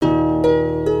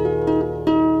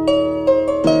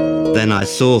Then I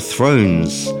saw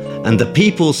thrones, and the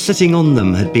people sitting on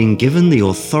them had been given the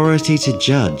authority to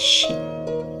judge.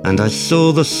 And I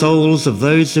saw the souls of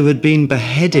those who had been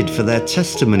beheaded for their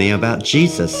testimony about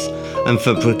Jesus and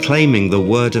for proclaiming the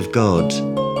word of God.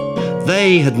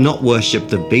 They had not worshipped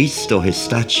the beast or his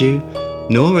statue,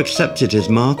 nor accepted his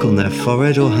mark on their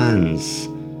forehead or hands.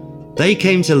 They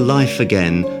came to life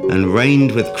again and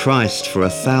reigned with Christ for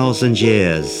 1,000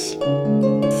 years.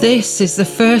 This is the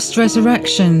first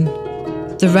resurrection.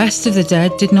 The rest of the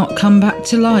dead did not come back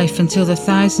to life until the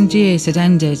 1,000 years had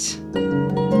ended.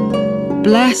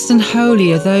 Blessed and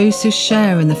holy are those who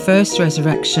share in the first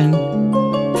resurrection.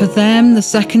 For them the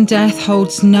second death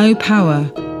holds no power,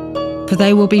 for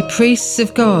they will be priests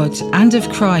of God and of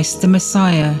Christ the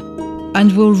Messiah,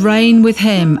 and will reign with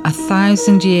him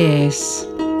 1,000 years.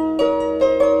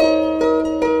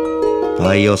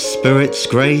 By your Spirit's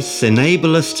grace,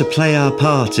 enable us to play our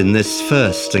part in this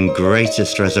first and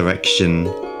greatest resurrection.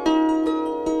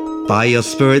 By your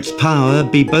Spirit's power,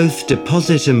 be both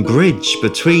deposit and bridge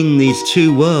between these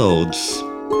two worlds.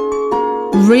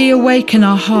 Reawaken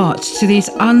our hearts to these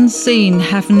unseen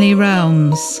heavenly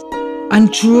realms,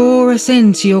 and draw us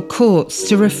into your courts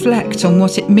to reflect on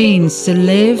what it means to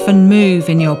live and move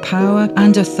in your power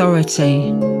and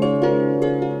authority.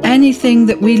 Anything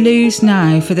that we lose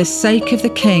now for the sake of the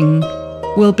King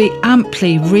will be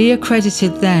amply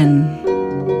reaccredited then.